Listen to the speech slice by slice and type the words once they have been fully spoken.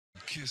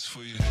kiss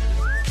for you.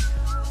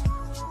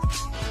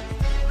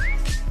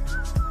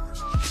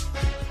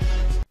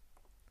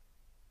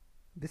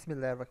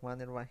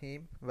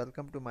 Bismillahirrahmanirrahim.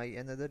 Welcome to my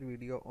another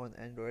video on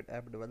Android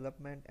app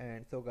development.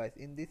 And so guys,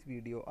 in this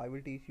video I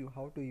will teach you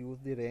how to use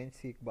the range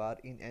Seekbar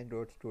in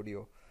Android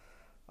Studio.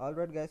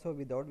 Alright guys, so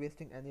without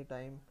wasting any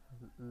time,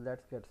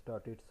 let's get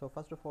started. So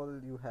first of all,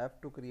 you have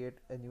to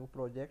create a new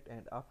project,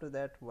 and after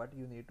that what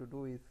you need to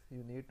do is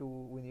we need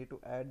to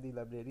add the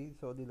library.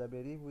 So the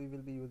library we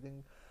will be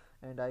using,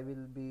 and I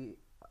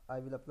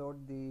will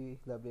upload the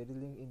library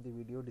link in the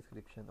video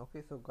description.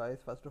 Okay, so guys,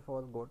 first of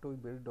all go to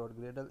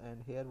build.gradle,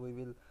 and here we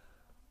will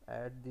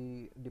add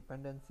the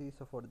dependency.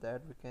 So for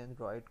that we can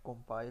write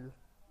compile,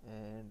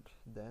 and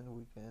then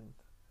we can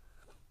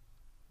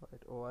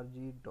write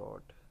org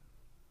dot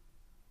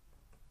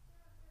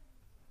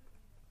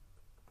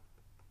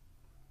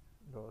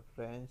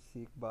range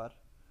seekbar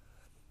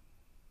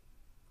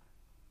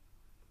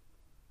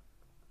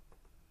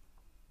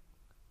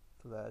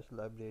slash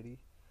library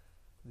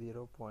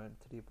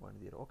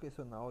 0.3.0. okay,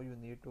 so now you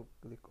need to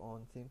click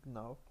on sync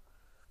now,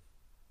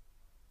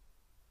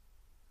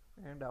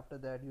 and after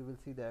that you will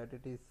see that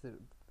it is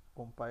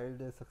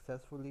compiled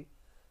successfully.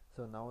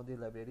 So now the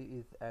library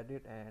is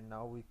added, and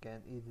now we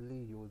can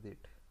easily use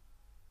it.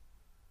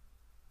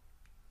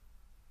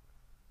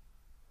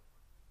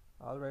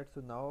 Alright,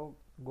 so now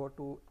go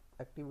to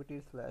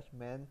activity slash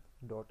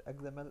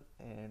main.xml,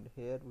 and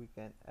here we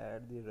can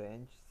add the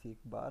range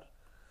seekbar,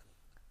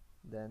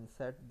 then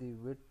set the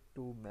width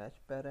to match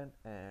parent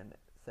and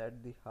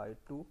set the height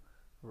to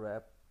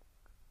wrap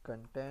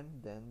content.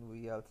 Then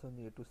we also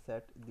need to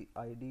set the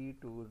id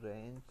to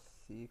range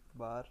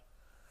seekbar,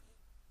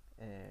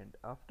 and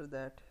after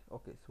that,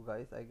 okay, so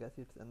guys, I guess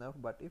it's enough.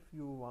 But if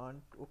you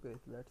want, okay,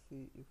 let's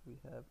see if we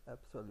have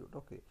absolute.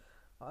 Okay,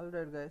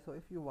 alright guys, so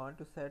if you want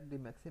to set the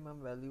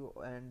maximum value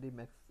and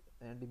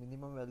the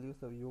minimum value,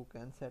 so you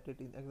can set it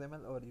in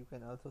XML, or you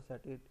can also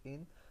set it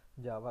in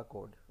Java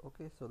code.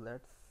 Okay, so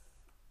let's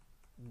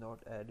not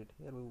add it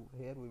here.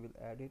 Here we will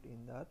add it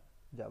in the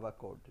Java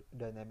code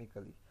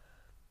dynamically.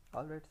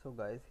 Alright, so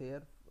guys,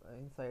 here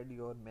inside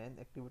your main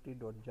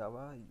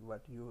activity.java,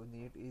 what you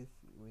need is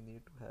we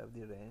need to have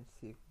the range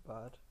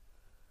seekbar,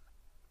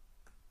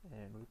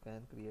 and we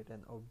can create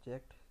an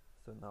object.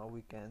 So now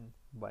we can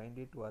bind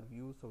it to our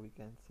view. So we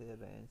can say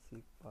range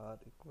seekbar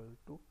equal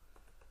to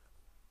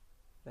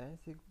range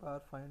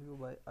seekbar find view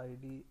by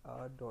id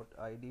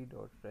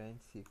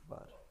r.id.range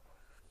seekbar.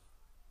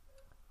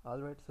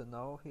 Alright, so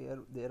now here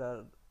there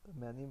are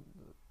many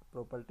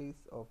properties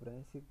of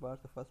range seekbar.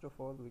 So first of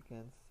all, we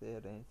can say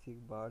range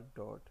seekbar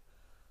dot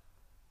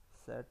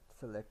set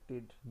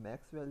selected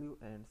max value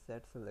and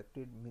set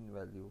selected min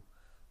value.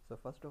 So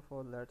first of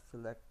all, let's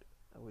select,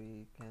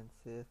 we can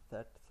say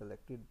set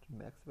selected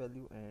max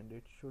value, and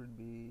it should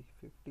be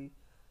 50,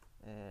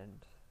 and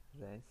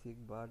range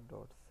seekbar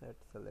dot set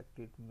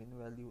selected min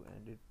value,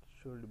 and it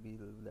should be,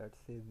 let's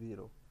say,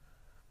 0.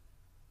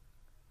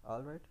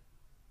 Alright,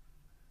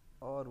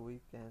 or we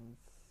can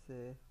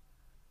say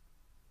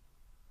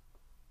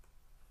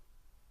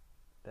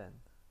 10.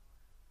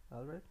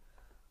 Alright,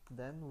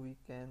 then we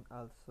can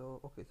also,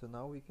 okay, so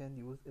now we can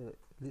use a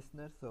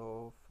listener.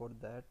 So for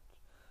that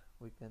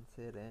we can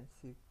say range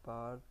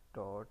seekbar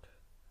dot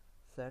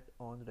set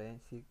on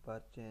range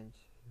seekbar change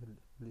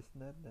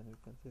listener, then we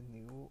can say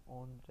new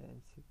on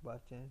range seekbar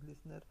change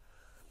listener.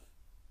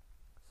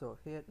 So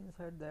here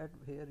inside that,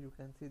 here you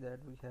can see that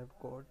we have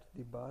got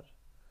the bar,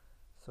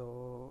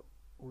 so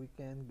we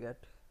can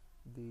get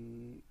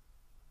the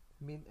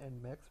min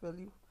and max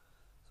value.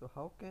 So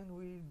how can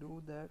we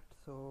do that?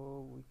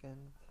 So we can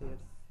here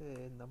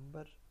say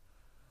number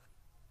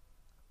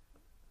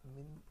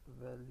min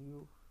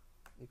value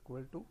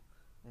equal to,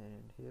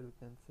 and here we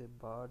can say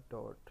bar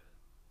dot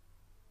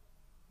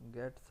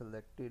get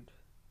selected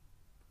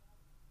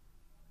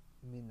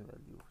min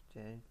value,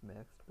 change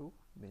max to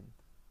min,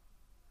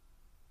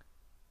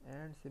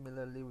 and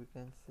similarly we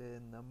can say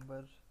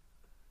number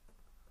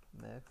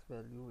max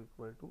value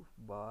equal to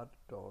bar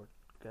dot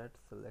get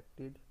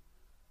selected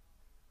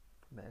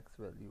max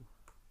value.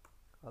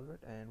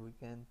 Alright, and we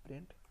can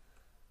print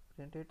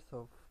it.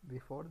 So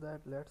before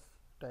that, let's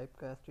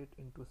typecast it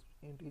into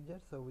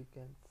integer. So we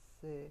can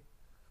say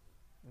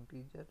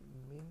integer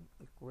min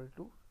equal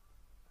to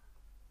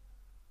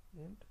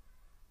int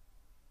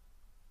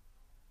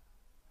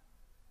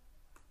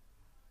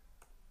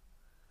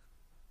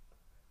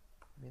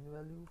min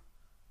value,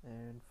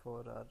 and for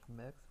our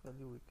max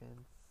value we can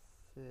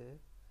say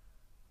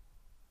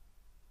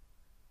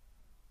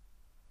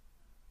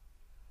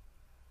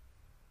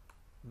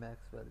max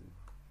value.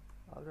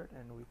 Alright,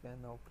 and we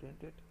can now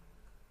print it.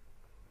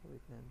 We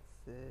can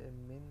say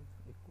min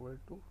equal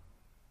to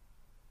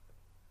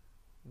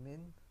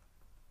min,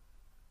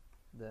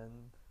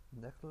 then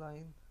next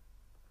line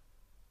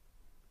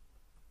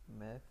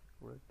max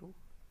equal to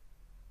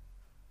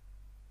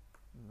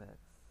max.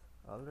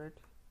 Alright,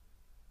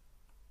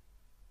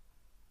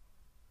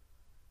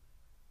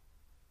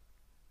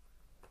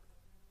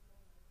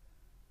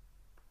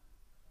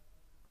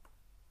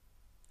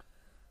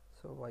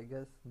 so So I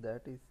guess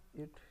that is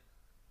it.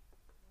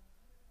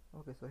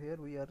 Okay, so here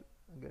we are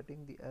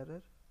getting the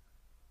error.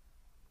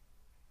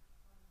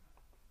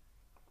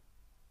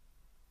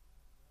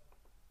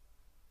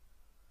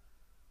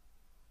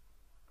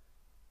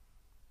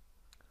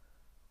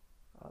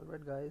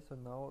 Alright guys, so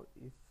now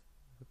it's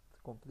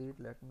complete.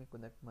 Let me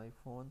connect my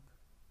phone.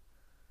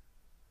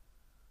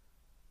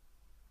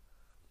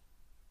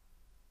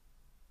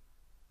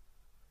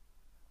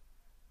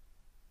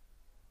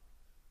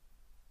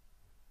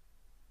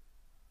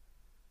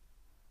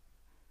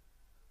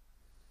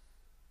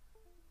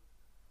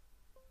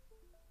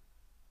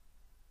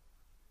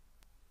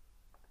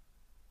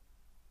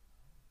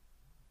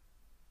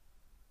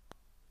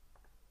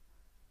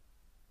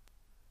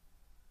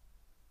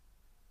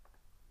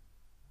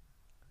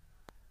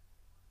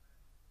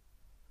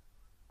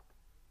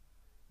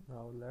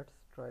 Now let's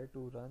try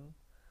to run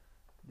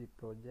the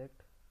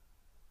project.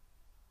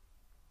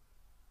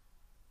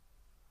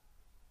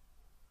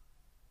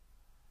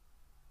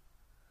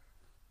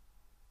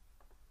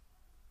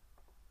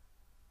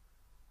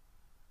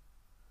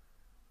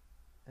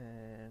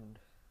 And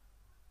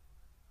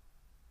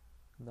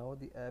now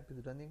the app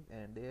is running,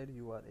 and there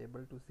you are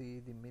able to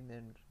see the min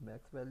and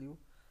max value.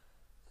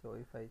 So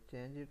if I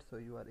change it, so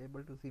you are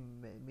able to see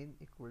min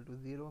equal to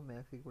 0,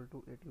 max equal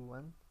to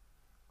 81,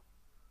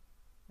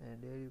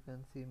 and here you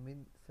can see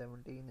min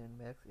 17 and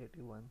max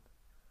 81.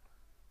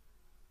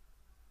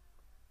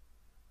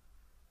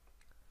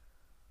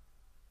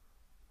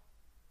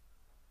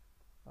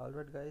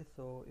 Alright guys,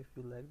 so if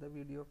you like the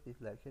video, please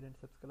like, share and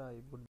subscribe. Goodbye.